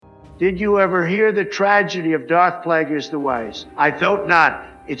Did you ever hear the tragedy of Darth Plagueis the Wise? I thought not.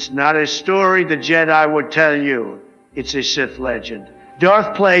 It's not a story the Jedi would tell you. It's a Sith legend.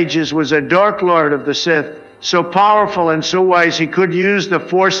 Darth Plagueis was a Dark Lord of the Sith, so powerful and so wise he could use the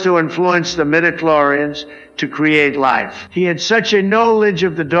Force to influence the midichlorians to create life. He had such a knowledge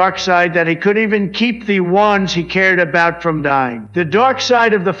of the dark side that he could even keep the ones he cared about from dying. The dark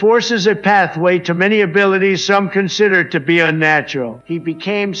side of the Force is a pathway to many abilities some consider to be unnatural. He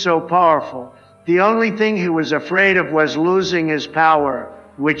became so powerful. The only thing he was afraid of was losing his power,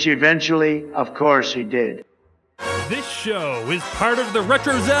 which eventually, of course, he did. This show is part of the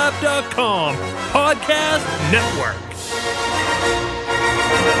RetroZap.com podcast network.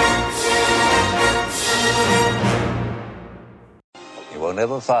 You will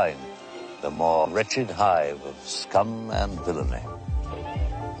never find the more wretched hive of scum and villainy.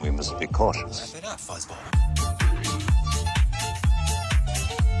 We must be cautious. Wrap it up, fuzzball.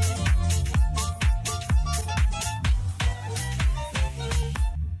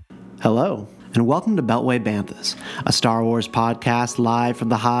 Hello, and welcome to Beltway Banthas, a Star Wars podcast live from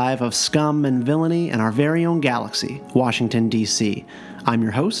the hive of scum and villainy in our very own galaxy, Washington, D.C. I'm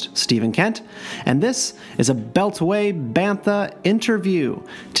your host, Stephen Kent, and this is a Beltway Bantha interview.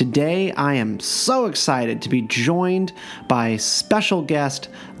 Today, I am so excited to be joined by special guest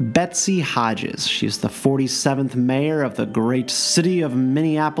Betsy Hodges. She's the 47th mayor of the great city of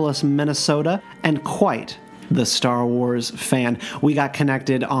Minneapolis, Minnesota, and quite the Star Wars fan. We got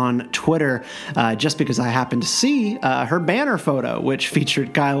connected on Twitter just because I happened to see her banner photo, which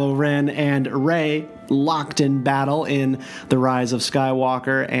featured Kylo Ren and Rey locked in battle in The Rise of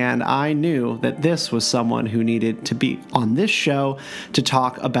Skywalker, and I knew that this was someone who needed to be on this show to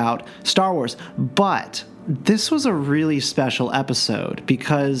talk about Star Wars. But this was a really special episode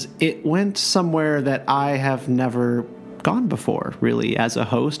because it went somewhere that I have never gone before, really, as a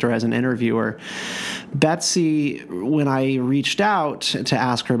host or as an interviewer. Betsy, when I reached out to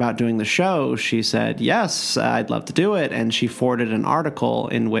ask her about doing the show, she said, yes, I'd love to do it. And she forwarded an article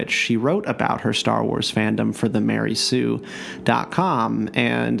in which she wrote about her Star Wars fandom for themarysue.com.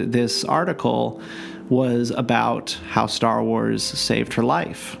 And this article was about how Star Wars saved her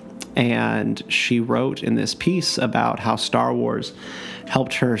life. And she wrote in this piece about how Star Wars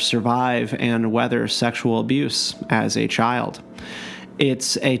helped her survive and weather sexual abuse as a child.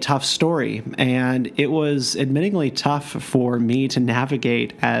 It's a tough story, and it was admittingly tough for me to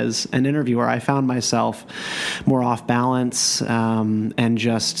navigate as an interviewer. I found myself more off balance and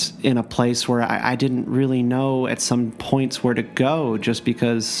just in a place where I didn't really know at some points where to go, just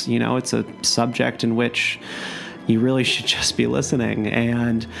because, you know, it's a subject in which you really should just be listening.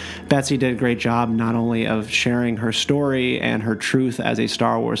 And Betsy did a great job not only of sharing her story and her truth as a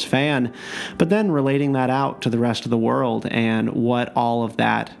Star Wars fan, but then relating that out to the rest of the world and what all of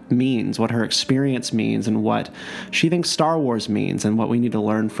that means, what her experience means, and what she thinks Star Wars means, and what we need to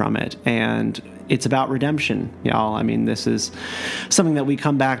learn from it. And it's about redemption, y'all. I mean, this is something that we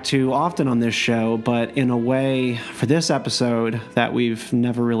come back to often on this show, but in a way, for this episode, that we've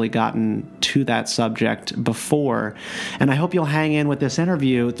never really gotten to that subject before. And I hope you'll hang in with this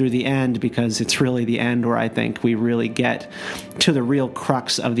interview through the end, because it's really the end where I think we really get to the real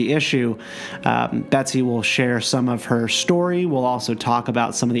crux of the issue. Betsy will share some of her story. We'll also talk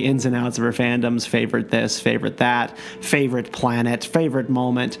about some of the ins and outs of her fandoms, favorite this, favorite that, favorite planet, favorite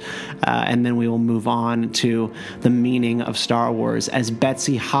moment, and then we will move on to the meaning of Star Wars as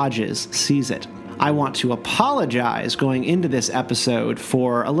Betsy Hodges sees it. I want to apologize going into this episode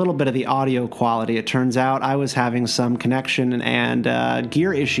for a little bit of the audio quality. It turns out I was having some connection and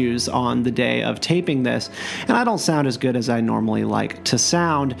gear issues on the day of taping this, and I don't sound as good as I normally like to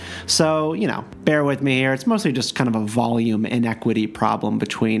sound. So, you know, bear with me here. It's mostly just kind of a volume inequity problem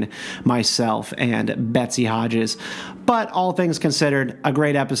between myself and Betsy Hodges. But all things considered, a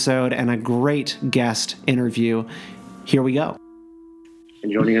great episode and a great guest interview. Here we go.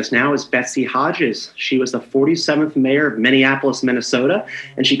 And joining us now is Betsy Hodges. She was the 47th mayor of Minneapolis, Minnesota,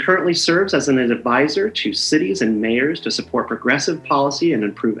 and she currently serves as an advisor to cities and mayors to support progressive policy and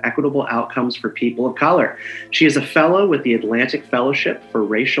improve equitable outcomes for people of color. She is a fellow with the Atlantic Fellowship for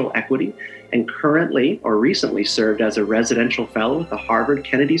Racial Equity and currently or recently served as a residential fellow at the Harvard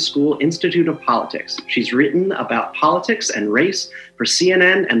Kennedy School Institute of Politics. She's written about politics and race for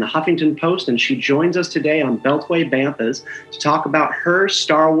CNN and the Huffington Post, and she joins us today on Beltway Banthas to talk about her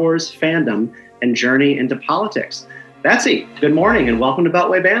Star Wars fandom and journey into politics. Betsy, good morning and welcome to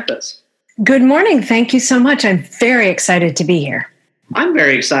Beltway Banthas. Good morning. Thank you so much. I'm very excited to be here. I'm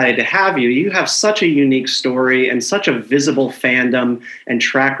very excited to have you. You have such a unique story and such a visible fandom and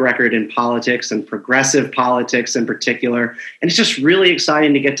track record in politics and progressive politics in particular. And it's just really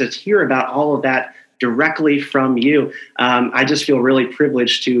exciting to get to hear about all of that directly from you. I just feel really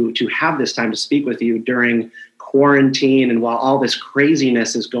privileged to have this time to speak with you during quarantine and while all this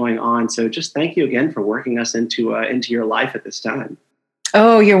craziness is going on. So just thank you again for working us into your life at this time.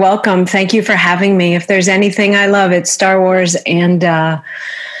 Oh, you're welcome. Thank you for having me. If there's anything I love, it's Star Wars and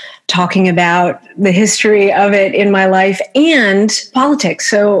talking about the history of it in my life and politics.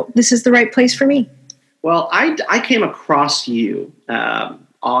 So this is the right place for me. Well, I came across you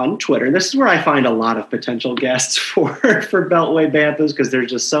on Twitter. And this is where I find a lot of potential guests for Beltway Banthas, because there's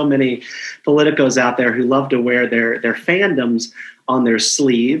just so many politicos out there who love to wear their fandoms on their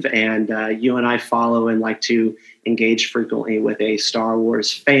sleeve. And you and I follow and like to engage frequently with a Star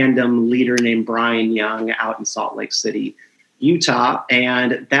Wars fandom leader named Brian Young out in Salt Lake City, Utah.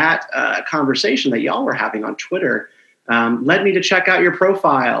 And that conversation that y'all were having on Twitter led me to check out your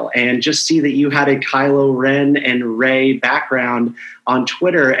profile and just see that you had a Kylo Ren and Rey background on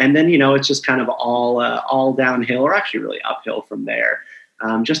Twitter. And then, it's just kind of all downhill, or actually really uphill from there,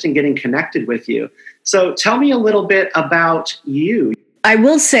 just in getting connected with you. So tell me a little bit about you. I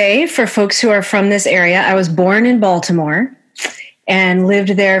will say, for folks who are from this area, I was born in Baltimore and lived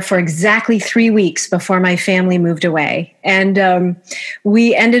there for exactly 3 weeks before my family moved away. And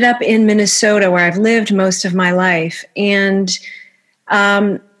we ended up in Minnesota, where I've lived most of my life. And,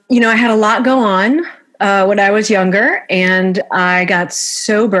 I had a lot go on when I was younger, and I got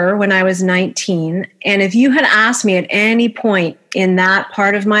sober when I was 19. And if you had asked me at any point in that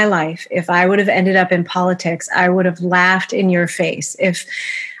part of my life if I would have ended up in politics, I would have laughed in your face. If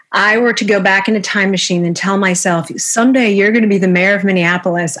I were to go back in a time machine and tell myself, someday you're going to be the mayor of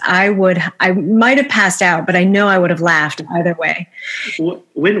Minneapolis, I might have passed out, but I know I would have laughed either way.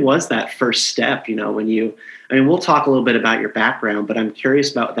 When was that first step? We'll talk a little bit about your background, but I'm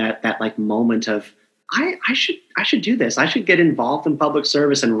curious about that like moment of, I should do this. I should get involved in public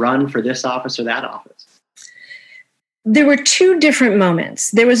service and run for this office or that office. There were two different moments.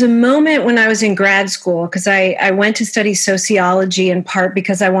 There was a moment when I was in grad school, because I went to study sociology in part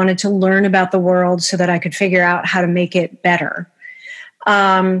because I wanted to learn about the world so that I could figure out how to make it better.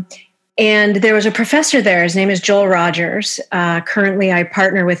 And there was a professor there. His name is Joel Rogers. Currently, I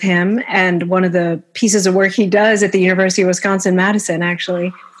partner with him, and one of the pieces of work he does at the University of Wisconsin-Madison,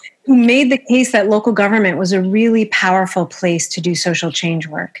 actually, who made the case that local government was a really powerful place to do social change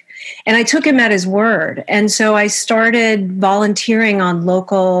work. And I took him at his word. And so I started volunteering on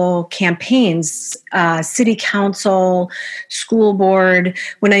local campaigns, city council, school board.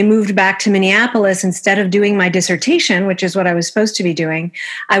 When I moved back to Minneapolis, instead of doing my dissertation, which is what I was supposed to be doing,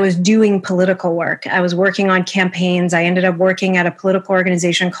 I was doing political work. I was working on campaigns. I ended up working at a political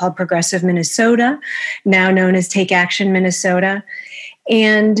organization called Progressive Minnesota, now known as Take Action Minnesota.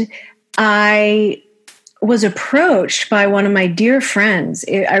 And I was approached by one of my dear friends.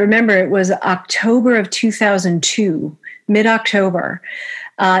 I remember it was October of 2002, mid-October.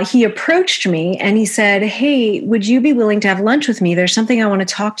 He approached me and he said, "Hey, would you be willing to have lunch with me? There's something I want to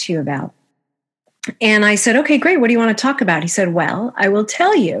talk to you about." And I said, "Okay, great. What do you want to talk about?" He said, "Well, I will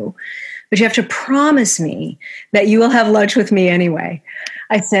tell you, but you have to promise me that you will have lunch with me anyway."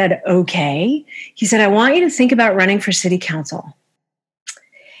 I said, "Okay." He said, "I want you to think about running for city council."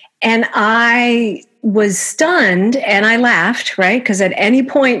 And I was stunned and I laughed, right? Because at any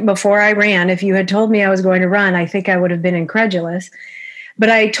point before I ran, if you had told me I was going to run, I think I would have been incredulous.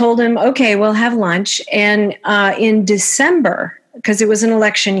 But I told him, okay, we'll have lunch. And in December, because it was an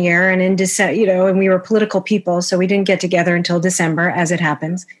election year, and in December, and we were political people, so we didn't get together until December, as it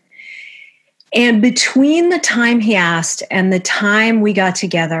happens. And between the time he asked and the time we got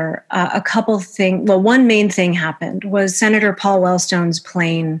together, a couple things, one main thing happened was Senator Paul Wellstone's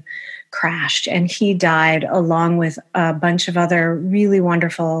plane crashed, and he died along with a bunch of other really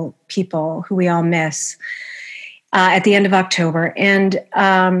wonderful people who we all miss at the end of October. And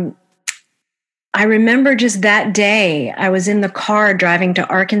I remember just that day, I was in the car driving to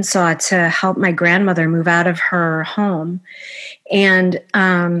Arkansas to help my grandmother move out of her home. And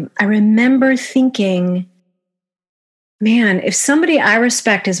I remember thinking, man, if somebody I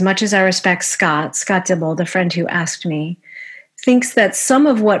respect as much as I respect Scott Dibble, the friend who asked me, thinks that some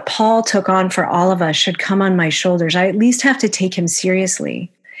of what Paul took on for all of us should come on my shoulders, I at least have to take him seriously.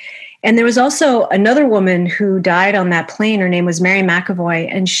 And there was also another woman who died on that plane. Her name was Mary McAvoy,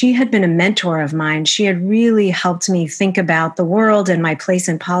 and she had been a mentor of mine. She had really helped me think about the world and my place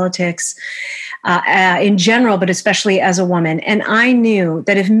in politics. in general, but especially as a woman. And I knew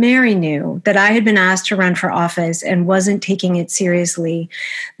that if Mary knew that I had been asked to run for office and wasn't taking it seriously,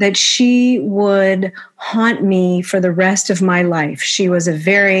 that she would haunt me for the rest of my life. She was a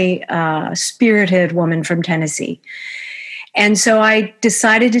very spirited woman from Tennessee. And so I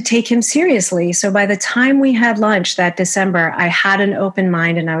decided to take him seriously. So by the time we had lunch that December, I had an open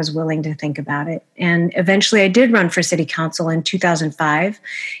mind and I was willing to think about it. And eventually I did run for city council in 2005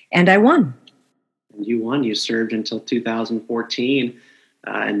 and I won. You won. You served until 2014.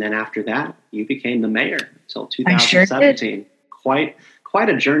 And then after that, you became the mayor until 2017. Sure, quite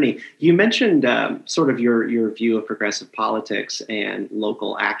a journey. You mentioned sort of your view of progressive politics and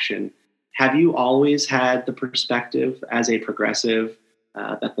local action. Have you always had the perspective as a progressive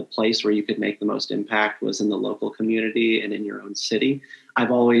that the place where you could make the most impact was in the local community and in your own city? I've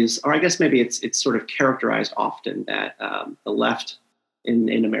always, or I guess maybe it's sort of characterized often that the left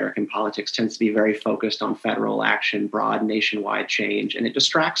in American politics tends to be very focused on federal action, broad nationwide change, and it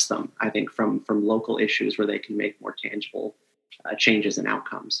distracts them, I think, from local issues where they can make more tangible changes and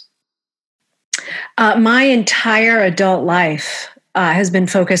outcomes. My entire adult life has been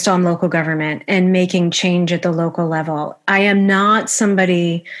focused on local government and making change at the local level. I am not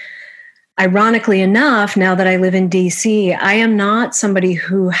somebody, ironically enough, now that I live in DC, I am not somebody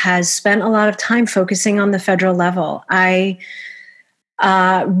who has spent a lot of time focusing on the federal level. I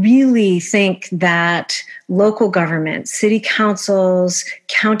really think that local government, city councils,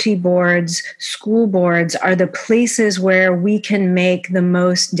 county boards, school boards are the places where we can make the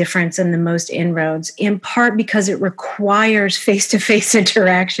most difference and the most inroads, in part because it requires face-to-face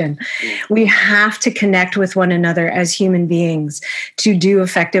interaction. We have to connect with one another as human beings to do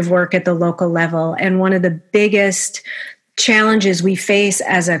effective work at the local level. And one of the biggest challenges we face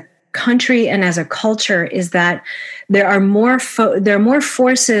as a country and as a culture is that there are more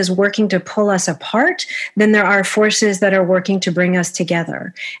forces working to pull us apart than there are forces that are working to bring us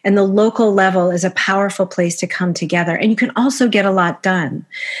together. And the local level is a powerful place to come together. And you can also get a lot done.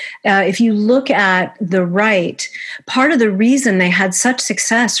 If you look at the right, part of the reason they had such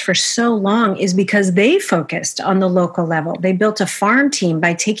success for so long is because they focused on the local level. They built a farm team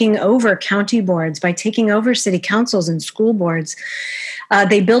by taking over county boards, by taking over city councils and school boards.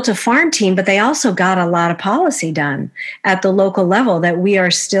 They built a farm team, but they also got a lot of policy done at the local level that we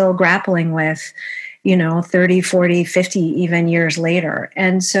are still grappling with, 30, 40, 50 even years later.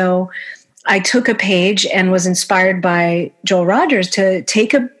 And so I took a page and was inspired by Joel Rogers to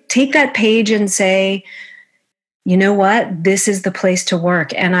take that page and say, you know what, this is the place to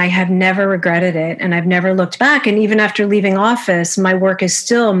work. And I have never regretted it. And I've never looked back. And even after leaving office, my work is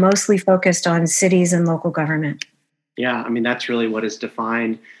still mostly focused on cities and local government. Yeah, I mean, that's really what has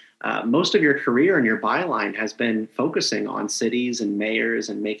defined most of your career, and your byline has been focusing on cities and mayors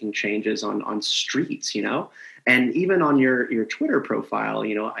and making changes on streets, and even on your Twitter profile,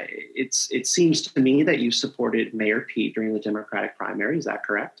 it seems to me that you supported Mayor Pete during the Democratic primary. Is that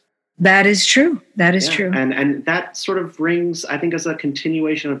correct? That is true. That is true. And that sort of brings, I think, as a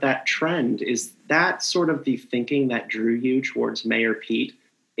continuation of that trend, is that sort of the thinking that drew you towards Mayor Pete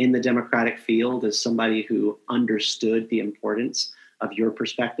in the Democratic field as somebody who understood the importance of your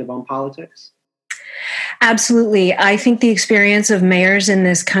perspective on politics? Absolutely. I think the experience of mayors in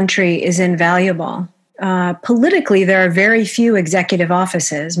this country is invaluable. Politically, there are very few executive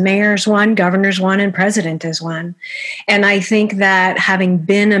offices. Mayor's one, governor's one, and president is one. And I think that having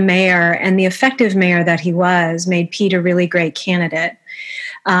been a mayor and the effective mayor that he was made Pete a really great candidate.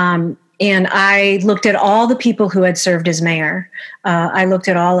 And I looked at all the people who had served as mayor. I looked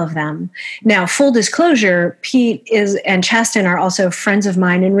at all of them. Now, full disclosure, Pete and Chaston are also friends of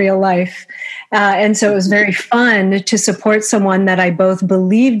mine in real life. And so it was very fun to support someone that I both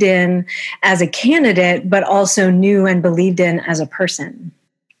believed in as a candidate, but also knew and believed in as a person.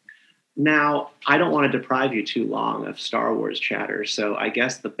 Now, I don't want to deprive you too long of Star Wars chatter. So I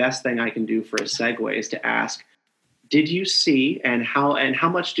guess the best thing I can do for a segue is to ask, did you see, and how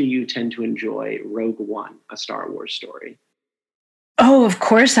much do you tend to enjoy Rogue One, a Star Wars story? Oh, of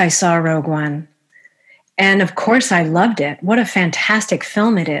course I saw Rogue One. And of course I loved it. What a fantastic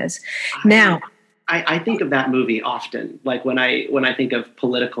film it is. I think of that movie often, like when I think of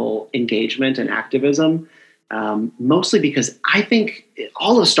political engagement and activism, mostly because I think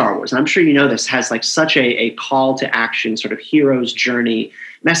all of Star Wars, and I'm sure you know this, has like such a call to action, sort of hero's journey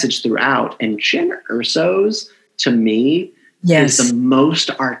message throughout. And Jyn Erso's, to me, is the most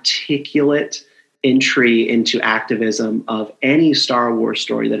articulate entry into activism of any Star Wars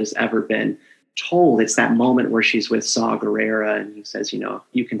story that has ever been told. It's that moment where she's with Saw Gerrera and he says,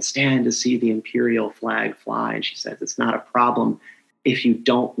 you can stand to see the Imperial flag fly. And she says, it's not a problem if you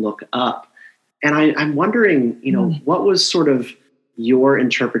don't look up. And I'm wondering, what was sort of your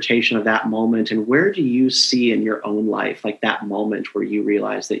interpretation of that moment, and where do you see in your own life, like that moment where you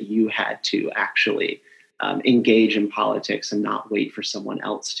realized that you had to actually engage in politics and not wait for someone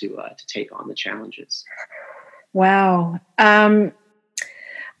else to take on the challenges? Wow. I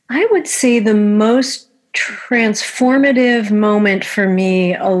would say the most transformative moment for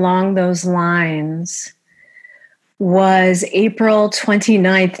me along those lines was April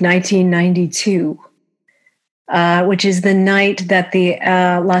 29th, 1992. Which is the night that the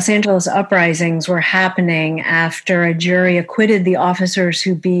Los Angeles uprisings were happening after a jury acquitted the officers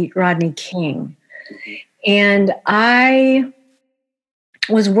who beat Rodney King. And I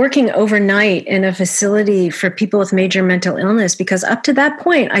was working overnight in a facility for people with major mental illness because up to that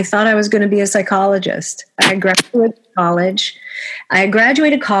point, I thought I was going to be a psychologist. I graduated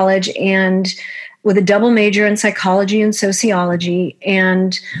college and with a double major in psychology and sociology,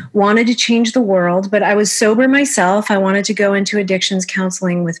 and wanted to change the world, but I was sober myself. I wanted to go into addictions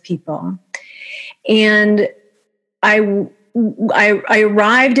counseling with people. And I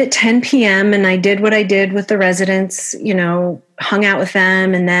arrived at 10 p.m. and I did what I did with the residents, hung out with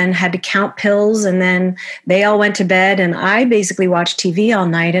them and then had to count pills, and then they all went to bed and I basically watched TV all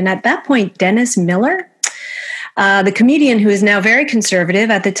night. And at that point, Dennis Miller, the comedian who is now very conservative,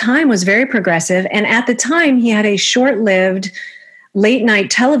 at the time was very progressive. And at the time, he had a short-lived late night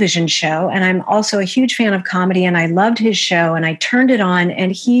television show. And I'm also a huge fan of comedy, and I loved his show. And I turned it on,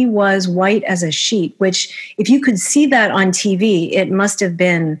 and he was white as a sheet, which if you could see that on TV, it must have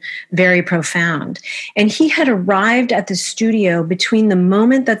been very profound. And he had arrived at the studio between the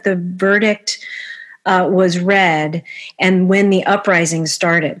moment that the verdict was read and when the uprising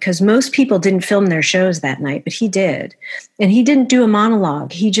started, because most people didn't film their shows that night, but he did. And he didn't do a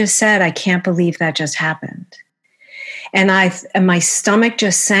monologue. He just said, "I can't believe that just happened." And my stomach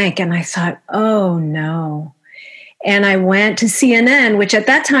just sank, and I thought, oh no. And I went to CNN, which at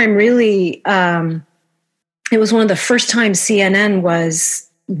that time really, it was one of the first times CNN was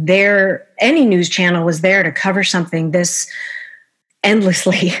there, any news channel was there to cover something this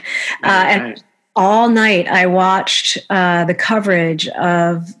endlessly. And all night I watched the coverage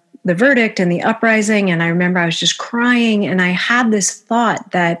of the verdict and the uprising. And I remember I was just crying, and I had this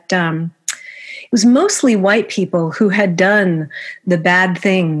thought that it was mostly white people who had done the bad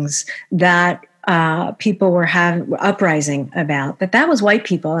things that people were uprising about, that was white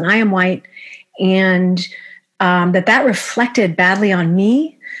people, and I am white, and that reflected badly on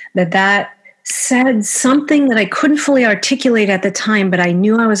me, that said something that I couldn't fully articulate at the time, but I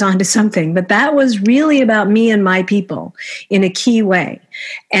knew I was onto something. But that was really about me and my people in a key way.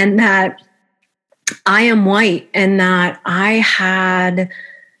 And that I am white, and that I had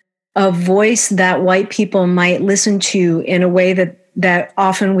a voice that white people might listen to in a way that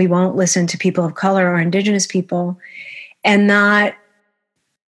often we won't listen to people of color or indigenous people. And that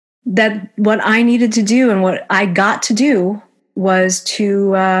what I needed to do and what I got to do was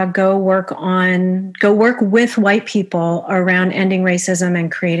to go work with white people around ending racism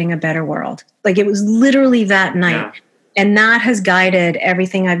and creating a better world. Like, it was literally that night. Yeah. And that has guided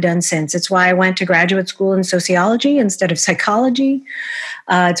everything I've done since. It's why I went to graduate school in sociology instead of psychology.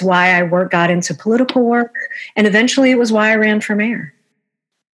 It's why I got into political work. And eventually it was why I ran for mayor.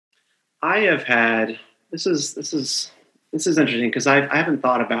 I have had, this is interesting because I haven't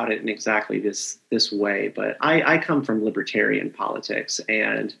thought about it in exactly this way, but I come from libertarian politics,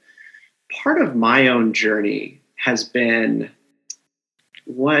 and part of my own journey has been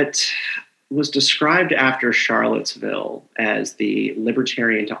what was described after Charlottesville as the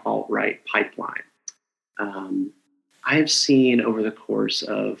libertarian to alt-right pipeline. I have seen over the course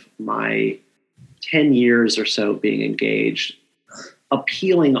of my 10 years or so being engaged, a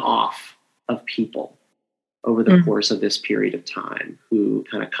peeling off of people over the course of this period of time who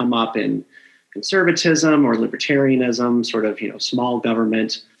kind of come up in conservatism or libertarianism, sort of, small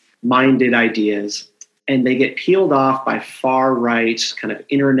government minded ideas, and they get peeled off by far right kind of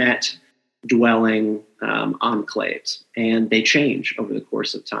internet dwelling enclaves, and they change over the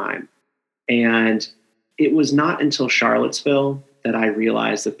course of time. And it was not until Charlottesville that I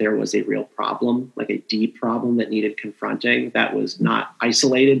realized that there was a real problem, like a deep problem that needed confronting, that was not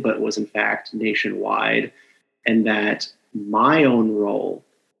isolated, but was in fact nationwide. And that my own role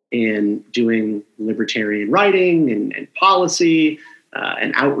in doing libertarian writing and policy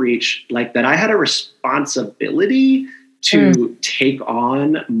and outreach, like that I had a responsibility to take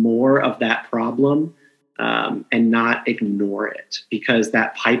on more of that problem and not ignore it, because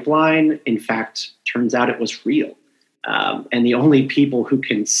that pipeline, in fact, turns out it was real. And the only people who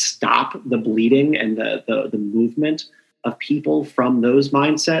can stop the bleeding and the movement of people from those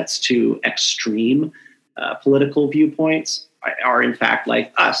mindsets to extreme political viewpoints are in fact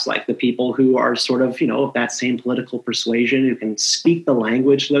like us, like the people who are sort of, of that same political persuasion, who can speak the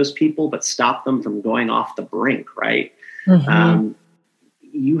language to those people, but stop them from going off the brink, right? Mm-hmm.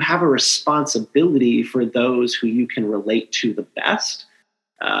 You have a responsibility for those who you can relate to the best.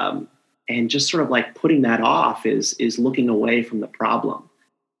 And just sort of like putting that off is looking away from the problem.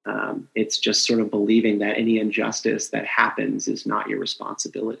 It's just sort of believing that any injustice that happens is not your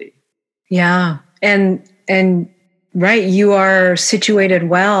responsibility. Yeah. And right, you are situated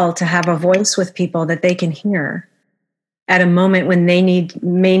well to have a voice with people that they can hear at a moment when they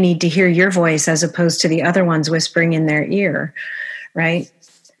may need to hear your voice as opposed to the other ones whispering in their ear, right?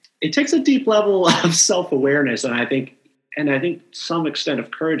 It takes a deep level of self-awareness, and I think some extent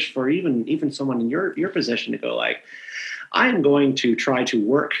of courage for even someone in your position to go like, I'm going to try to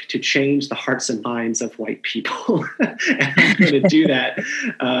work to change the hearts and minds of white people. And I'm going to do that.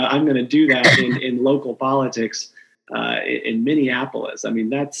 I'm going to do that in local politics in Minneapolis. I mean,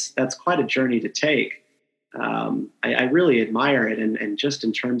 that's quite a journey to take. I really admire it. And just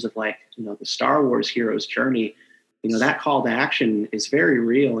in terms of like, the Star Wars hero's journey, that call to action is very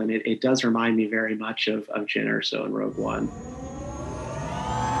real. And it does remind me very much of Jyn Erso in Rogue One.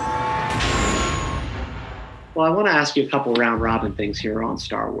 Well, I want to ask you a couple round robin things here on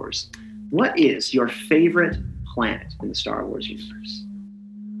Star Wars. What is your favorite planet in the Star Wars universe?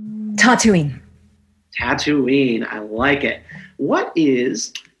 Tatooine. Tatooine. I like it. What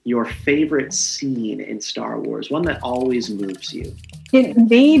is your favorite scene in Star Wars? One that always moves you? It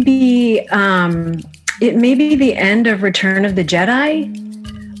may be the end of Return of the Jedi,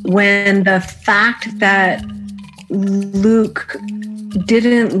 when the fact that Luke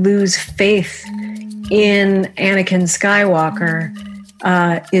didn't lose faith in Anakin Skywalker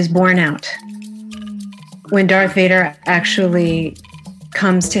is borne out. When Darth Vader actually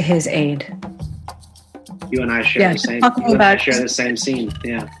comes to his aid. You and I share the same scene.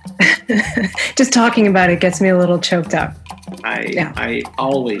 Yeah. Just talking about it gets me a little choked up. I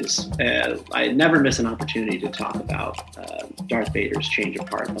always, I never miss an opportunity to talk about Darth Vader's change of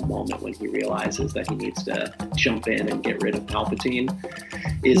heart, the moment when he realizes that he needs to jump in and get rid of Palpatine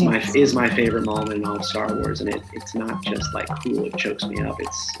is my favorite moment in all of Star Wars. And it's not just like cool, it chokes me up.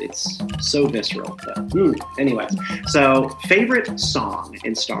 It's so visceral. But anyway, so favorite song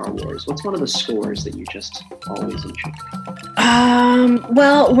in Star Wars. What's one of the scores that you just always enjoy?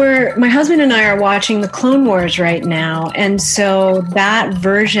 Well, my husband and I are watching the Clone Wars right now, and so that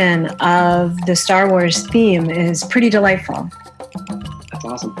version of the Star Wars theme is pretty delightful. That's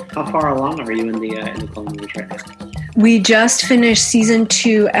awesome. How far along are you in the Clone Wars right now? We just finished season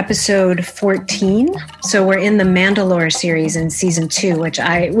 2, episode 14. So we're in the Mandalore series in season 2,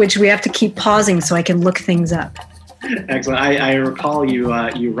 which we have to keep pausing so I can look things up. Excellent. I recall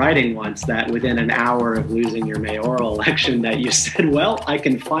you writing once that within an hour of losing your mayoral election that you said, well, I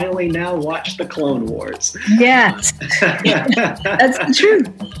can finally now watch the Clone Wars. Yes, that's the truth.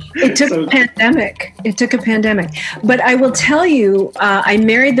 It took a pandemic. But I will tell you, I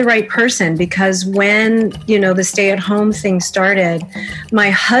married the right person, because when, the stay-at-home thing started,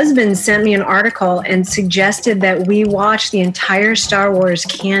 my husband sent me an article and suggested that we watch the entire Star Wars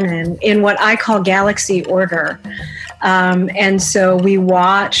canon in what I call galaxy order. And so we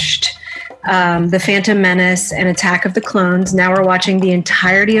watched The Phantom Menace and Attack of the Clones. Now we're watching the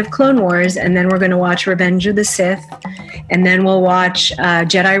entirety of Clone Wars, and then we're going to watch Revenge of the Sith, and then we'll watch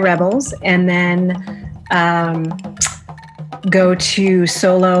Jedi Rebels, and then go to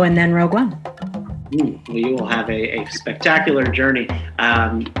Solo, and then Rogue One. Well, you will have a spectacular journey.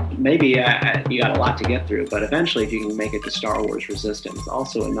 Maybe you got a lot to get through, but eventually if you can make it to Star Wars Resistance,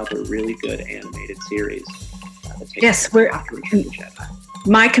 also another really good animated series. Yes,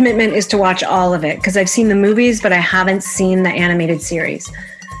 my commitment is to watch all of it, because I've seen the movies, but I haven't seen the animated series.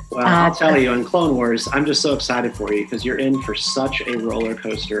 Well, I'll tell you, in Clone Wars, I'm just so excited for you, because you're in for such a roller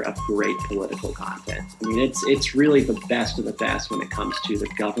coaster of great political content. I mean, it's really the best of the best when it comes to the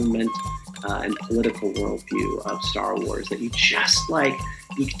government and political worldview of Star Wars that you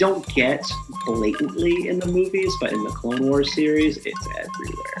don't get blatantly in the movies, but in the Clone Wars series, it's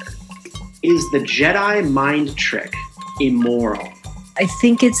everywhere. Is the Jedi mind trick immoral? I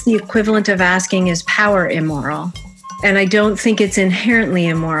think it's the equivalent of asking, is power immoral? And I don't think it's inherently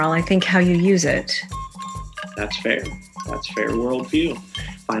immoral. I think how you use it. That's fair. That's fair worldview.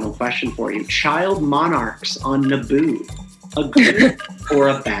 Final question for you. Child monarchs on Naboo, a good or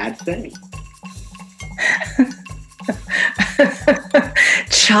a bad thing?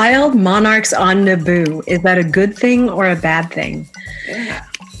 Child monarchs on Naboo. Is that a good thing or a bad thing? Yeah.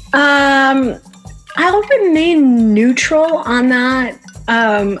 I'll remain neutral on that.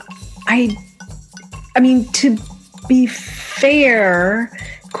 I mean, to be fair,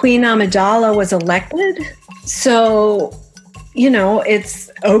 Queen Amidala was elected. So, it's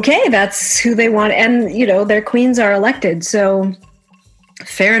okay. That's who they want. And, their queens are elected. So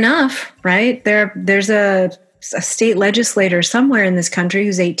fair enough, right? There's a state legislator somewhere in this country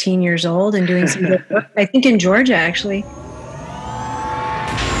who's 18 years old and doing some good work. I think in Georgia, actually.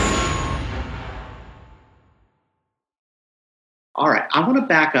 All right, I want to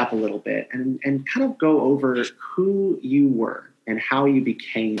back up a little bit and kind of go over who you were and how you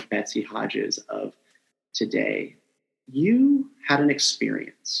became Betsy Hodges of today. You had an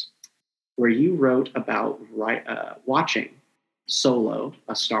experience where you wrote about watching Solo,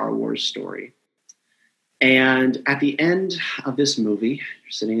 a Star Wars story. And at the end of this movie,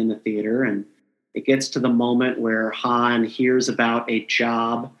 you're sitting in the theater and it gets to the moment where Han hears about a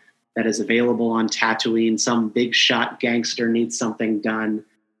job that is available on Tatooine. Some big shot gangster needs something done.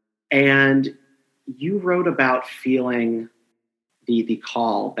 And you wrote about feeling the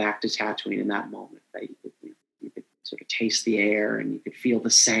call back to Tatooine in that moment. That you could sort of taste the air and you could feel the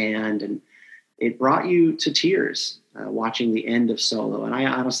sand. And it brought you to tears watching the end of Solo. And I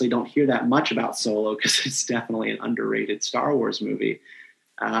honestly don't hear that much about Solo because it's definitely an underrated Star Wars movie.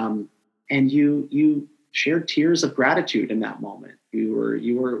 And you shared tears of gratitude in that moment. You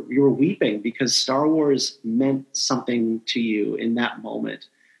were weeping because Star Wars meant something to you in that moment.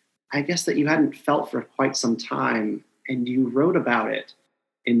 I guess that you hadn't felt for quite some time, and you wrote about it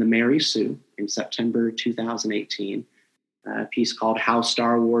in the Mary Sue in September 2018, a piece called "How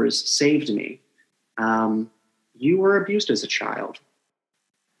Star Wars Saved Me." You were abused as a child,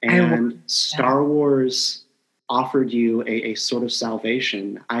 and Star Wars offered you a sort of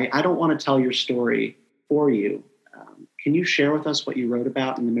salvation. I don't want to tell your story for you. Can you share with us what you wrote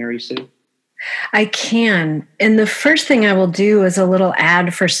about in the Mary Sue? I can. And the first thing I will do is a little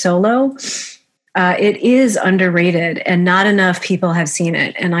ad for Solo. It is underrated and not enough people have seen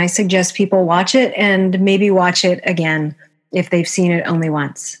it. And I suggest people watch it and maybe watch it again if they've seen it only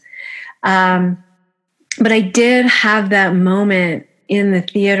once. But I did have that moment in the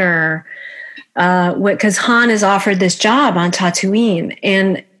theater because Han is offered this job on Tatooine.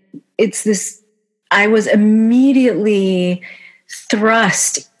 And it's this, I was immediately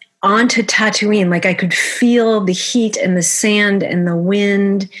thrust onto Tatooine. Like I could feel the heat and the sand and the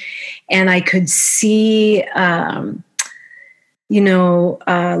wind. And I could see,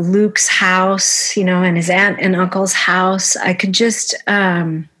 Luke's house, and his aunt and uncle's house. I could just,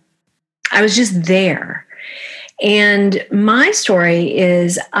 I was just there. And my story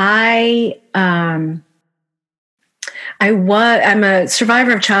is I'm a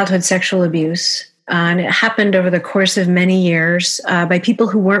survivor of childhood sexual abuse. And it happened over the course of many years by people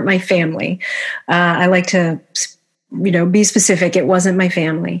who weren't my family. I like to, be specific. It wasn't my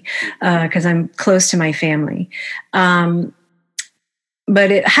family because I'm close to my family.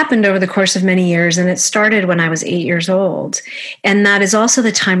 But it happened over the course of many years, and it started when I was 8 years old. And that is also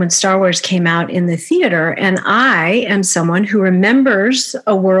the time when Star Wars came out in the theater. And I am someone who remembers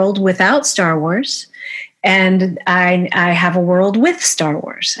a world without Star Wars. And I have a world with Star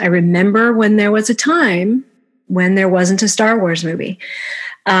Wars. I remember when there was a time when there wasn't a Star Wars movie.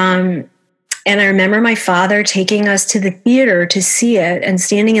 And I remember my father taking us to the theater to see it and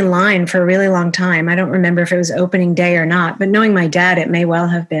standing in line for a really long time. I don't remember if it was opening day or not, but knowing my dad, it may well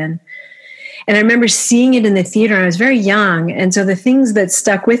have been. And I remember seeing it in the theater. I was very young. And so the things that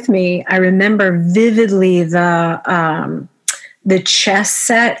stuck with me, I remember vividly the chess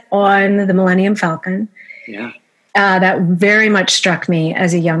set on the Millennium Falcon. Yeah. That very much struck me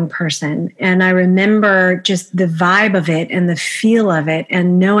as a young person. And I remember just the vibe of it and the feel of it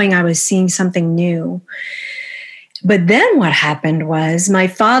and knowing I was seeing something new. But then what happened was my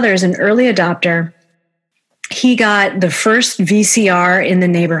father's an early adopter. He got the first VCR in the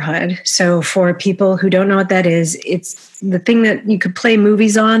neighborhood. So for people who don't know what that is, it's the thing that you could play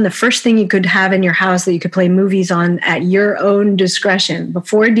movies on, the first thing you could have in your house that you could play movies on at your own discretion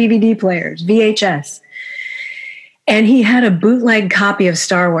before DVD players, VHS. And he had a bootleg copy of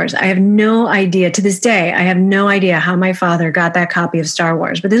Star Wars. I have no idea, to this day, I have no idea how my father got that copy of Star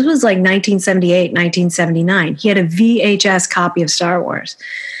Wars. But this was like 1978, 1979. He had a VHS copy of Star Wars.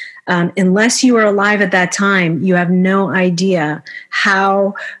 Unless you were alive at that time, you have no idea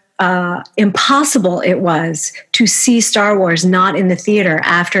how impossible it was to see Star Wars not in the theater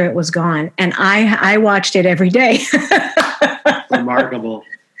after it was gone. And I watched it every day. Remarkable.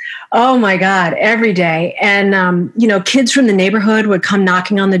 Oh my God, every day. And, kids from the neighborhood would come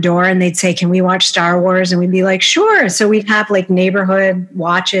knocking on the door and they'd say, can we watch Star Wars? And we'd be like, sure. So we'd have like neighborhood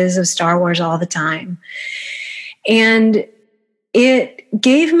watches of Star Wars all the time. And it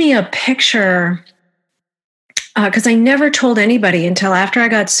gave me a picture, because I never told anybody until after I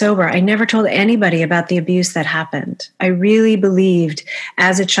got sober. I never told anybody about the abuse that happened. I really believed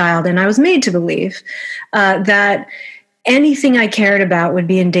as a child, and I was made to believe, that anything I cared about would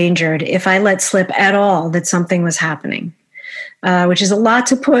be endangered if I let slip at all that something was happening, which is a lot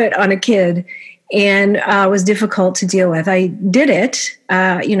to put on a kid, and was difficult to deal with. I did it.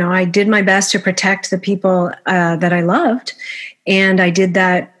 I did my best to protect the people that I loved, and I did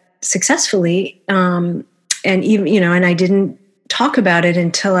that successfully. And even, and I didn't talk about it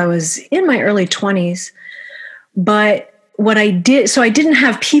until I was in my early 20s. But what I did, so I didn't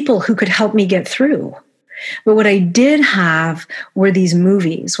have people who could help me get through. But what I did have were these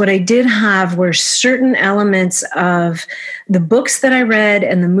movies. What I did have were certain elements of the books that I read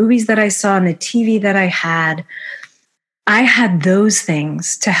and the movies that I saw and the TV that I had. I had those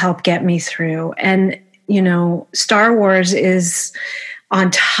things to help get me through. And, Star Wars is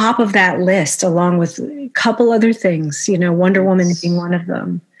on top of that list, along with a couple other things, Wonder Woman being one of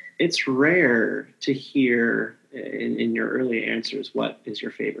them. It's rare to hear in your early answers, what is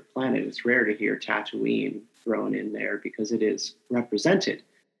your favorite planet? It's rare to hear Tatooine thrown in there because it is represented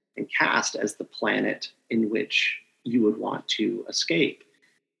and cast as the planet in which you would want to escape.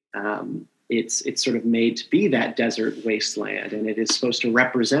 It's sort of made to be that desert wasteland, and it is supposed to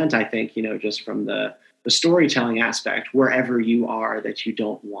represent, I think, just from the storytelling aspect, wherever you are that you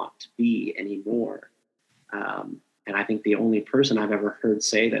don't want to be anymore. And I think the only person I've ever heard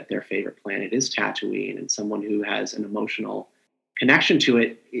say that their favorite planet is Tatooine, and someone who has an emotional connection to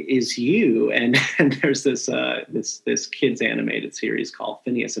it, is you. And there's this kids animated series called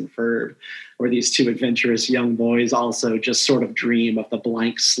Phineas and Ferb, where these two adventurous young boys also just sort of dream of the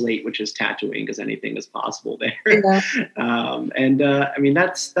blank slate, which is Tatooine, because anything is possible there. Yeah.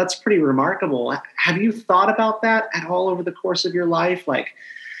 That's pretty remarkable. Have you thought about that at all over the course of your life? Like,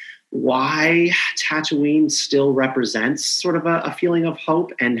 why Tatooine still represents sort of a feeling of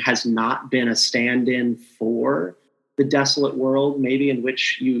hope and has not been a stand-in for the desolate world maybe in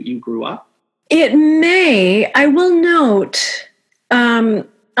which you grew up? It may. I will note, I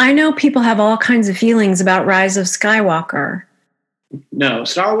know people have all kinds of feelings about Rise of Skywalker. No,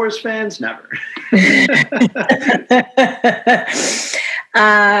 Star Wars fans, never.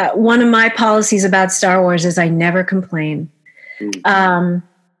 One of my policies about Star Wars is I never complain.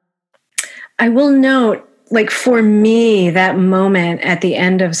 I will note, like, for me, that moment at the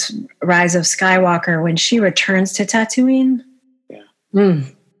end of Rise of Skywalker when she returns to Tatooine. Yeah.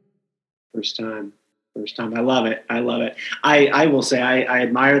 First time. I love it. I will say I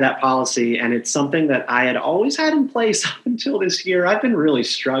admire that policy, and it's something that I had always had in place up until this year. I've been really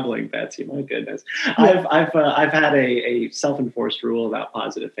struggling, Betsy. My goodness. Yeah. I've had a self-enforced rule about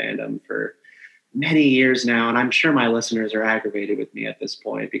positive fandom for many years now, and I'm sure my listeners are aggravated with me at this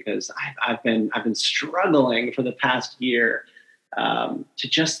point because I've been struggling for the past year to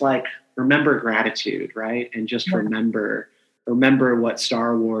just like remember gratitude, right? And just remember what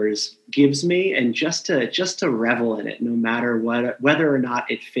Star Wars gives me, and just to revel in it, no matter whether or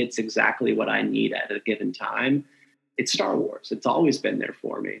not it fits exactly what I need at a given time. It's Star Wars. It's always been there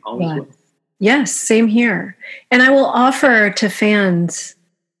for me. Always will. Yes, same here. And I will offer to fans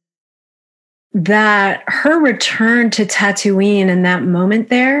that her return to Tatooine in that moment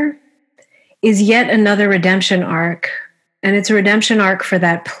there is yet another redemption arc. And it's a redemption arc for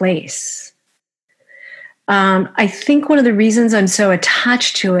that place. I think one of the reasons I'm so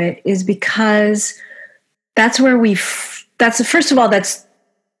attached to it is because that's where that's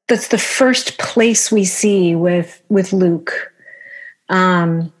the first place we see with Luke.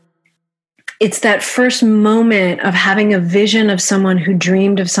 It's that first moment of having a vision of someone who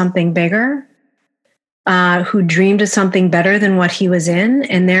dreamed of something bigger, who dreamed of something better than what he was in.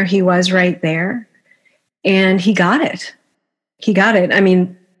 And there he was right there. And he got it. I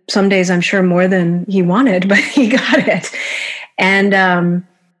mean, some days I'm sure more than he wanted, but he got it. And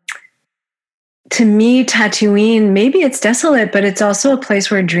to me, Tatooine, maybe it's desolate, but it's also a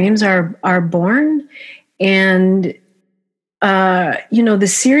place where dreams are born. And, the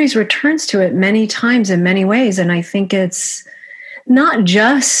series returns to it many times in many ways. And I think it's not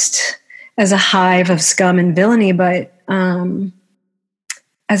just as a hive of scum and villainy, but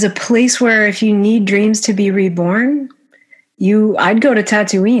as a place where if you need dreams to be reborn, I'd go to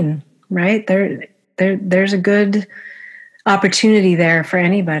Tatooine, right? There's a good opportunity there for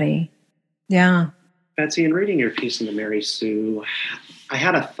anybody. Yeah. Betsy, in reading your piece in the Mary Sue, I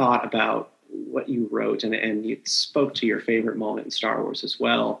had a thought about what you wrote, and you spoke to your favorite moment in Star Wars as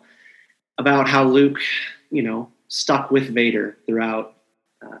well, about how Luke, stuck with Vader throughout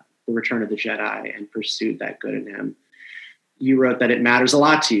the Return of the Jedi and pursued that good in him. You wrote that it matters a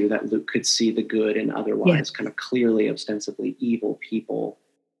lot to you that Luke could see the good in otherwise kind of clearly, ostensibly evil people.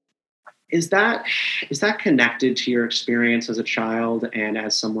 Is that connected to your experience as a child and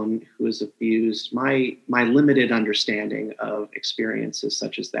as someone who is abused? My limited understanding of experiences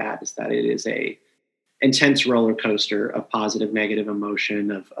such as that is that it is a intense roller coaster of positive, negative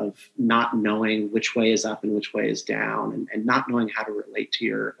emotion, of not knowing which way is up and which way is down, and not knowing how to relate to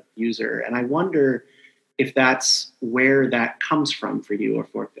your abuser. And I wonder if that's where that comes from for you,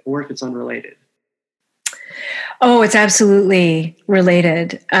 or if it's unrelated. Oh, it's absolutely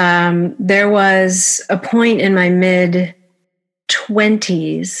related. There was a point in my mid-20s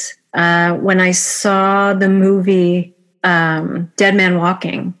when I saw the movie Dead Man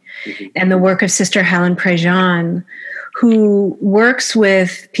Walking, and the work of Sister Helen Prejean, who works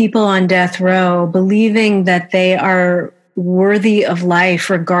with people on death row, believing that they are worthy of life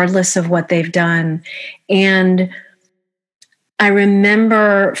regardless of what they've done. And I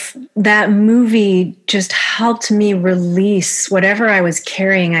remember that movie just helped me release whatever I was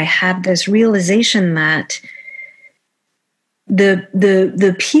carrying. I had this realization that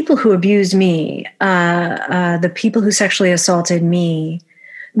the people who abused me, the people who sexually assaulted me,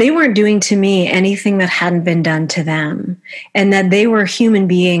 they weren't doing to me anything that hadn't been done to them, and that they were human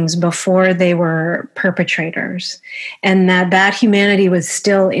beings before they were perpetrators, and that humanity was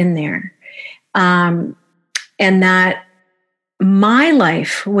still in there, and that my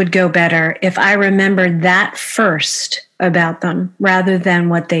life would go better if I remembered that first about them rather than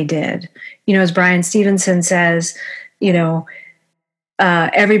what they did. As Brian Stevenson says,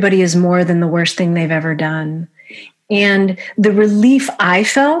 everybody is more than the worst thing they've ever done. And the relief I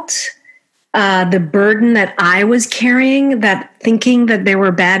felt, the burden that I was carrying, that thinking that there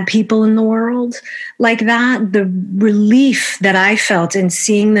were bad people in the world like that, the relief that I felt in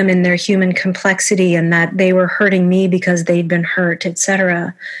seeing them in their human complexity and that they were hurting me because they'd been hurt,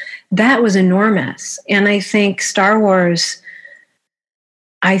 etc., that was enormous. And I think Star Wars,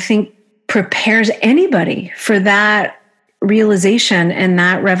 prepares anybody for that realization and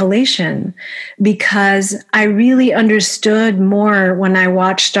that revelation, because I really understood more when I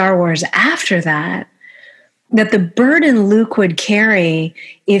watched Star Wars after that the burden Luke would carry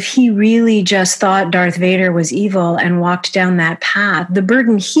if he really just thought Darth Vader was evil and walked down that path, the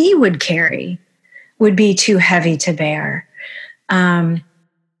burden he would carry would be too heavy to bear. And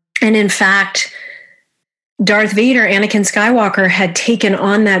in fact, Darth Vader, Anakin Skywalker, had taken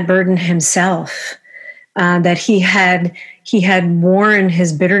on that burden himself, that he had worn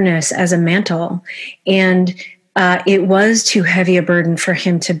his bitterness as a mantle, and it was too heavy a burden for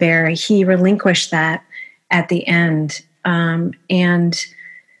him to bear. He relinquished that at the end, and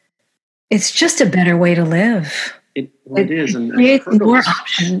it's just a better way to live. It is, and creates more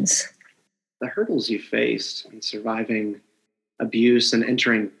options. The hurdles you faced in surviving abuse and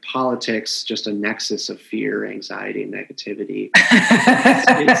entering politics, just a nexus of fear, anxiety, and negativity.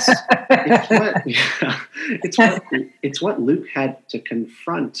 It's what Luke had to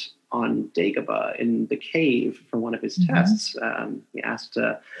confront on Dagobah in the cave for one of his tests. He asked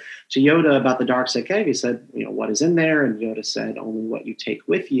to Yoda about the dark side cave. He said, what is in there? And Yoda said, only what you take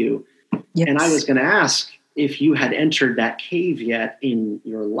with you. Yes. And I was going to ask if you had entered that cave yet in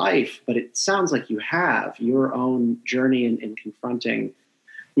your life, but it sounds like you have. Your own journey in confronting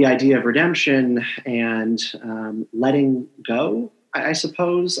the idea of redemption and letting go, I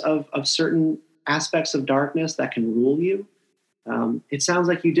suppose, of certain aspects of darkness that can rule you. It sounds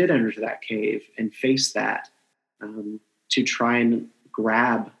like you did enter that cave and face that to try and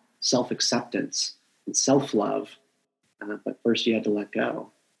grab self-acceptance and self-love, but first you had to let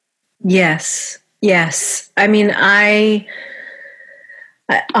go. Yes. I mean, I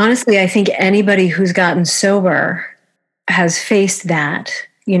honestly, I think anybody who's gotten sober has faced that.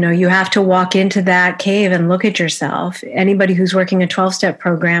 You have to walk into that cave and look at yourself. Anybody who's working a 12-step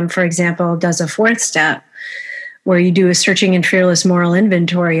program, for example, does a 4th step where you do a searching and fearless moral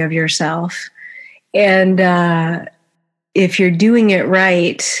inventory of yourself. And if you're doing it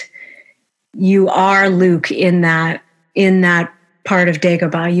right, you are Luke in that part of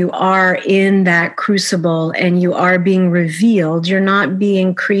Dagobah. You are in that crucible and you are being revealed. You're not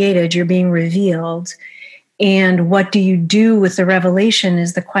being created, you're being revealed. And what do you do with the revelation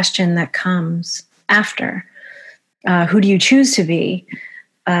is the question that comes after. Who do you choose to be,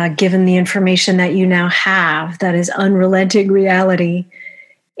 given the information that you now have that is unrelenting reality?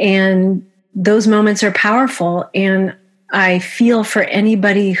 And those moments are powerful. And I feel for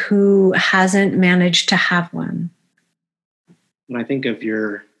anybody who hasn't managed to have one. When I think of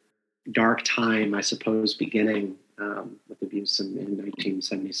your dark time, I suppose, beginning with abuse in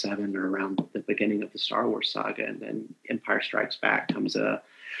 1977 or around the beginning of the Star Wars saga, and then Empire Strikes Back comes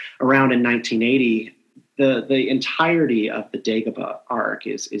around in 1980. The entirety of the Dagobah arc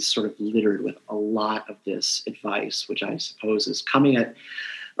is sort of littered with a lot of this advice, which I suppose is coming at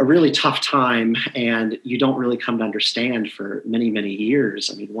a really tough time, and you don't really come to understand for many, many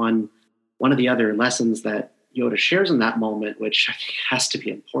years. I mean, one of the other lessons that Yoda shares in that moment, which I think has to be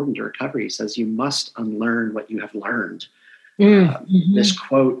important to recovery, says you must unlearn what you have learned. This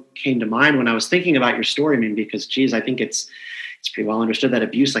quote came to mind when I was thinking about your story. I mean, because, geez, I think it's pretty well understood that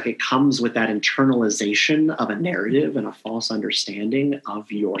abuse, like, it comes with that internalization of a narrative and a false understanding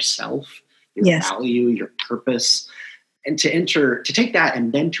of yourself, your value, your purpose, and to take that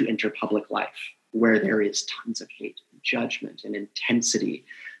and then to enter public life where there is tons of hate, judgment, and intensity.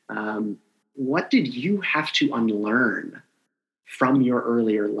 What did you have to unlearn from your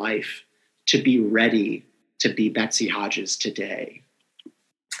earlier life to be ready to be Betsy Hodges today?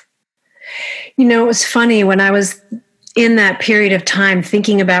 You know, it was funny when I was in that period of time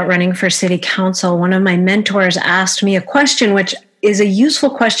thinking about running for city council. One of my mentors asked me a question, which is a useful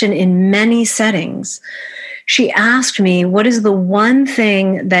question in many settings. She asked me, what is the one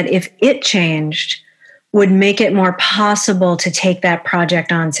thing that if it changed would make it more possible to take that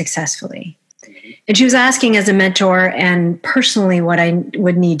project on successfully? And she was asking as a mentor and personally what I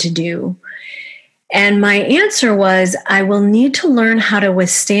would need to do. And my answer was, I will need to learn how to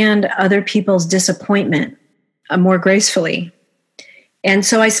withstand other people's disappointment more gracefully. And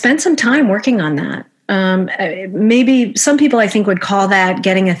so I spent some time working on that. Maybe some people, I think, would call that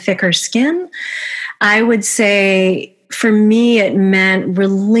getting a thicker skin. I would say for me, it meant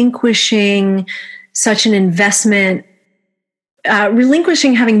relinquishing such an investment,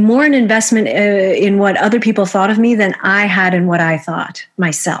 having more an investment in what other people thought of me than I had in what I thought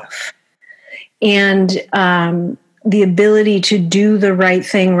myself. And the ability to do the right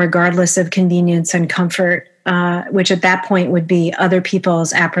thing regardless of convenience and comfort, which at that point would be other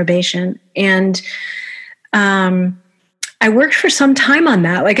people's approbation. And I worked for some time on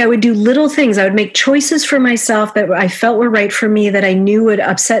that. Like, I would do little things. I would make choices for myself that I felt were right for me, that I knew would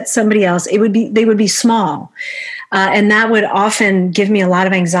upset somebody else. They would be small. And that would often give me a lot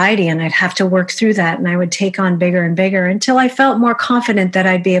of anxiety, and I'd have to work through that. And I would take on bigger and bigger until I felt more confident that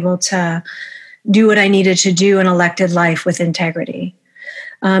I'd be able to do what I needed to do in elected life with integrity.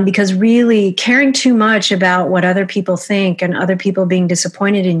 Because really caring too much about what other people think and other people being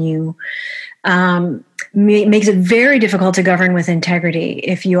disappointed in you makes it very difficult to govern with integrity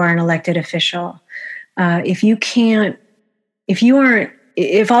if you are an elected official. If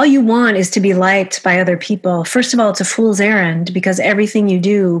all you want is to be liked by other people, first of all, it's a fool's errand, because everything you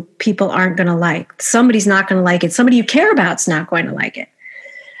do, people aren't going to like. Somebody's not going to like it. Somebody you care about's not going to like it.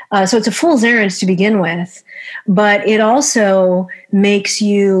 So it's a fool's errand to begin with, but it also makes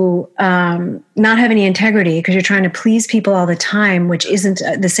you not have any integrity because you're trying to please people all the time, which isn't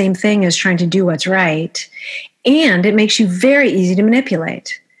the same thing as trying to do what's right. And it makes you very easy to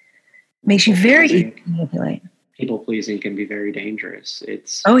manipulate. People pleasing can be very dangerous.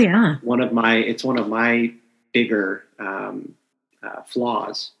 It's one of my bigger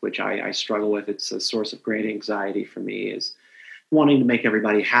flaws, which I struggle with. It's a source of great anxiety for me, is wanting to make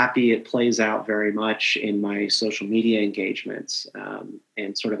everybody happy. It plays out very much in my social media engagements,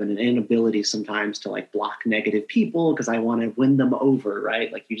 and sort of an inability sometimes to, like, block negative people because I want to win them over,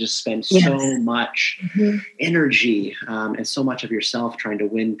 right? Like, you just spend so much energy and so much of yourself trying to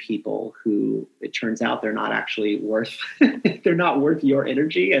win people who it turns out they're not actually worth, they're not worth your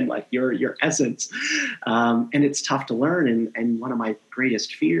energy and, like, your essence. And it's tough to learn. And one of my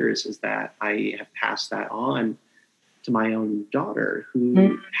greatest fears is that I have passed that on to my own daughter,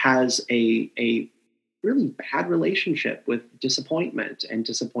 who has a really bad relationship with disappointment and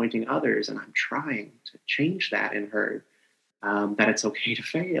disappointing others. And I'm trying to change that in her, that it's okay to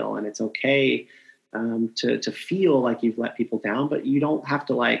fail, and it's okay to feel like you've let people down, but you don't have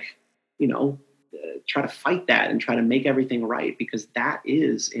to, like, try to fight that and try to make everything right, because that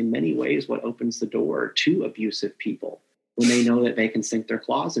is in many ways what opens the door to abusive people. When they know that they can sink their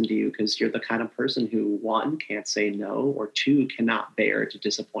claws into you because you're the kind of person who, one, can't say no, or two, cannot bear to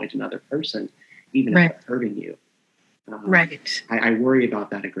disappoint another person, even if it's hurting you. I worry about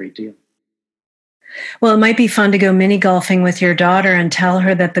that a great deal. Well, it might be fun to go mini golfing with your daughter and tell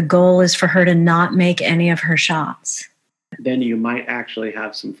her that the goal is for her to not make any of her shots. Then you might actually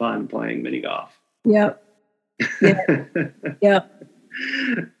have some fun playing mini golf. Yep.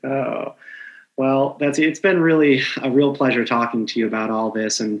 Oh. Well, Betsy, it's been really a real pleasure talking to you about all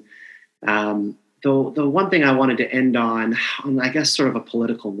this. And the one thing I wanted to end on, I guess, sort of a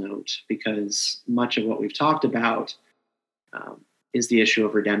political note, because much of what we've talked about is the issue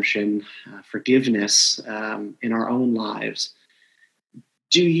of redemption, forgiveness in our own lives.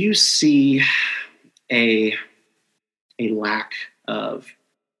 Do you see a lack of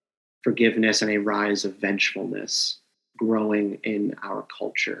forgiveness and a rise of vengefulness growing in our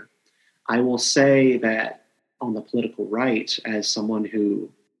culture? I will say that on the political right, as someone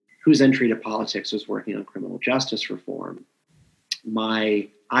whose entry to politics was working on criminal justice reform, my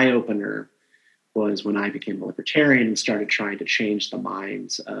eye-opener was when I became a libertarian and started trying to change the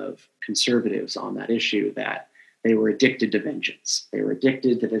minds of conservatives on that issue, that they were addicted to vengeance. They were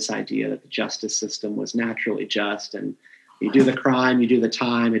addicted to this idea that the justice system was naturally just, and you do the crime, you do the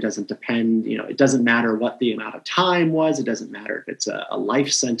time. It doesn't depend, it doesn't matter what the amount of time was. It doesn't matter if it's a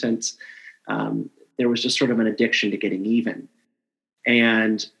life sentence. There was just sort of an addiction to getting even.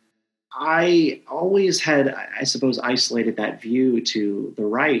 And I always had, I suppose, isolated that view to the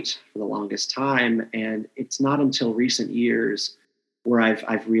right for the longest time. And it's not until recent years where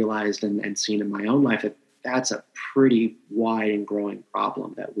I've realized and seen in my own life that that's a pretty wide and growing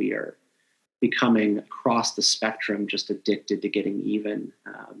problem, that we are becoming across the spectrum just addicted to getting even,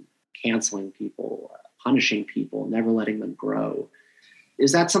 canceling people, punishing people, never letting them grow.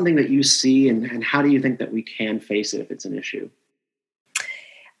 Is that something that you see, and how do you think that we can face it if it's an issue?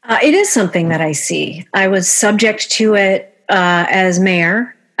 It is something that I see. I was subject to it as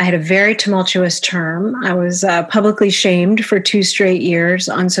mayor. I had a very tumultuous term. I was publicly shamed for 2 straight years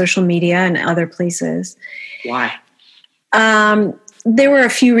on social media and other places. Why? There were a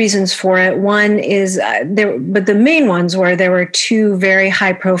few reasons for it. One is but the main ones were there were 2 very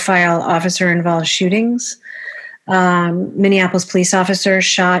high-profile officer-involved shootings. Minneapolis police officers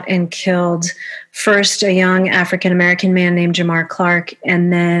shot and killed first a young African-American man named Jamar Clark,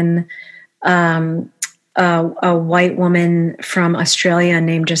 and then a white woman from Australia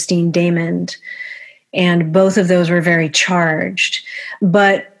named Justine Damon. And both of those were very charged.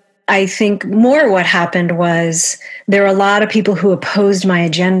 But I think more what happened was there were a lot of people who opposed my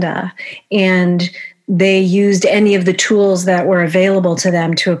agenda, and they used any of the tools that were available to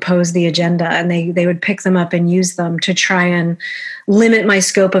them to oppose the agenda, and they would pick them up and use them to try and limit my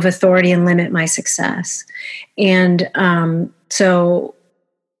scope of authority and limit my success. And so,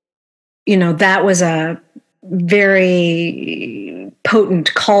 that was a very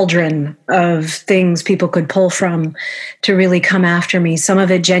potent cauldron of things people could pull from to really come after me. Some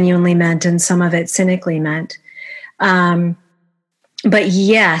of it genuinely meant, and some of it cynically meant. But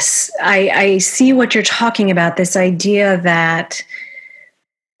yes, I see what you're talking about, this idea that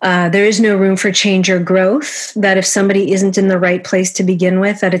there is no room for change or growth, that if somebody isn't in the right place to begin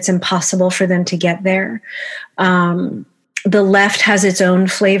with, that it's impossible for them to get there. The left has its own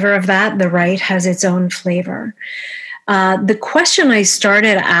flavor of that. The right has its own flavor. The question I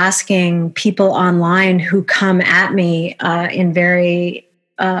started asking people online who come at me in very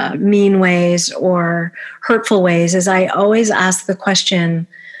mean ways or hurtful ways is I always ask the question,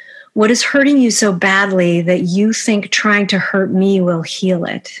 what is hurting you so badly that you think trying to hurt me will heal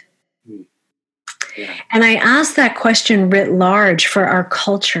it? Yeah. And I ask that question writ large for our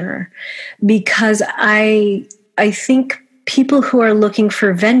culture, because I think people who are looking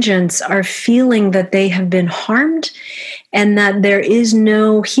for vengeance are feeling that they have been harmed and that there is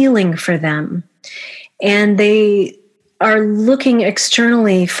no healing for them. And they are looking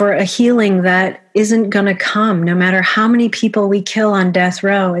externally for a healing that isn't going to come. No matter how many people we kill on death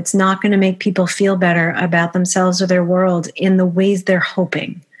row, it's not going to make people feel better about themselves or their world in the ways they're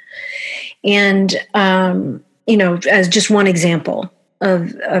hoping. And, as just one example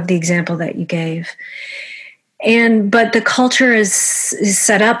of the example that you gave. But the culture is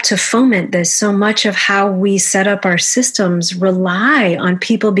set up to foment this. So much of how we set up our systems rely on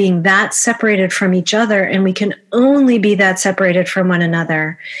people being that separated from each other, and we can only be that separated from one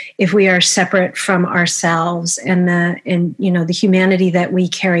another if we are separate from ourselves and the humanity that we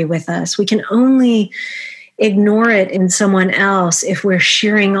carry with us. We can only ignore it in someone else if we're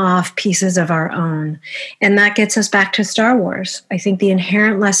shearing off pieces of our own. And that gets us back to Star Wars. I think the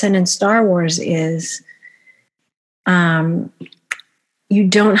inherent lesson in Star Wars is you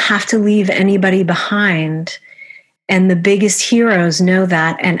don't have to leave anybody behind. And the biggest heroes know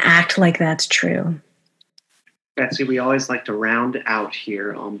that and act like that's true. Betsy, we always like to round out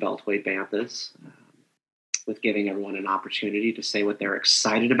here on Beltway Banthas with giving everyone an opportunity to say what they're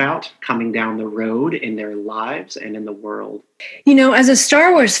excited about coming down the road in their lives and in the world. You know, as a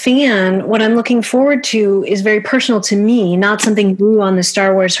Star Wars fan, what I'm looking forward to is very personal to me, not something new on the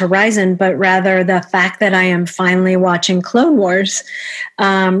Star Wars horizon, but rather the fact that I am finally watching Clone Wars,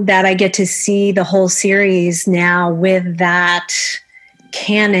 that I get to see the whole series now with that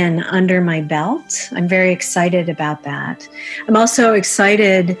canon under my belt. I'm very excited about that. I'm also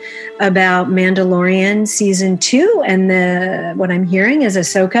excited about Mandalorian season 2, and what I'm hearing is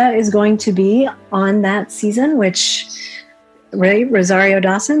Ahsoka is going to be on that season, which Rosario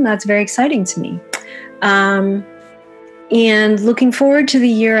Dawson, that's very exciting to me. And looking forward to the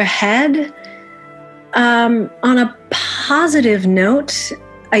year ahead. On a positive note,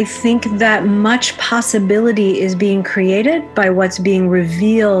 I think that much possibility is being created by what's being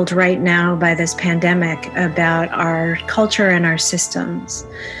revealed right now by this pandemic about our culture and our systems.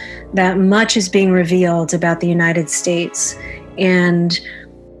 That much is being revealed about the United States. And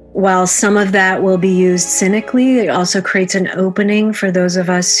while some of that will be used cynically, it also creates an opening for those of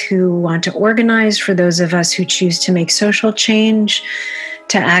us who want to organize, for those of us who choose to make social change,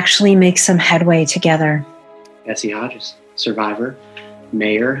 to actually make some headway together. Betsy Hodges, survivor,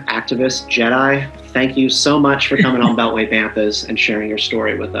 mayor, activist, Jedi, thank you so much for coming on Beltway Banthas and sharing your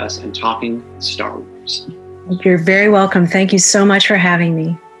story with us and talking Star Wars. You're very welcome. Thank you so much for having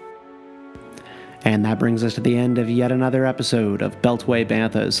me. And that brings us to the end of yet another episode of Beltway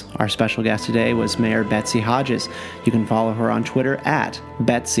Banthas. Our special guest today was Mayor Betsy Hodges. You can follow her on Twitter at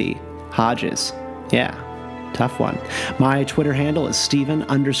Betsy Hodges. Yeah. Tough one. My Twitter handle is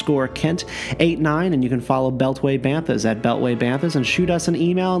Stephen_Kent89, and you can follow Beltway Banthas at Beltway Banthas and shoot us an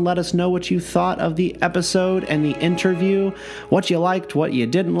email and let us know what you thought of the episode and the interview, what you liked, what you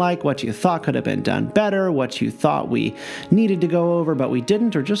didn't like, what you thought could have been done better, what you thought we needed to go over but we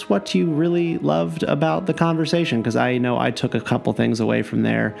didn't, or just what you really loved about the conversation, because I know I took a couple things away from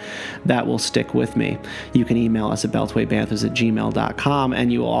there that will stick with me. You can email us at beltwaybanthas@gmail.com,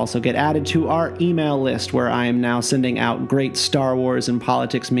 and you will also get added to our email list where I am now sending out great Star Wars and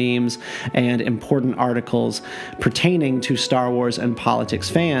politics memes and important articles pertaining to Star Wars and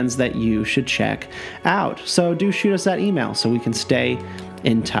politics fans that you should check out. So do shoot us that email so we can stay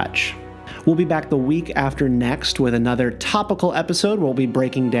in touch. We'll be back the week after next with another topical episode where we'll be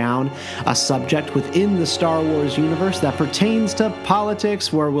breaking down a subject within the Star Wars universe that pertains to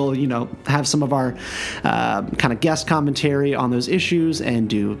politics, where we'll, have some of our kind of guest commentary on those issues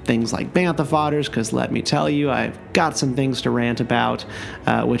and do things like Bantha fodders, because let me tell you, I've got some things to rant about,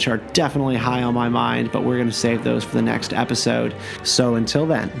 which are definitely high on my mind, but we're going to save those for the next episode. So until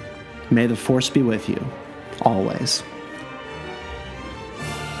then, may the Force be with you, always.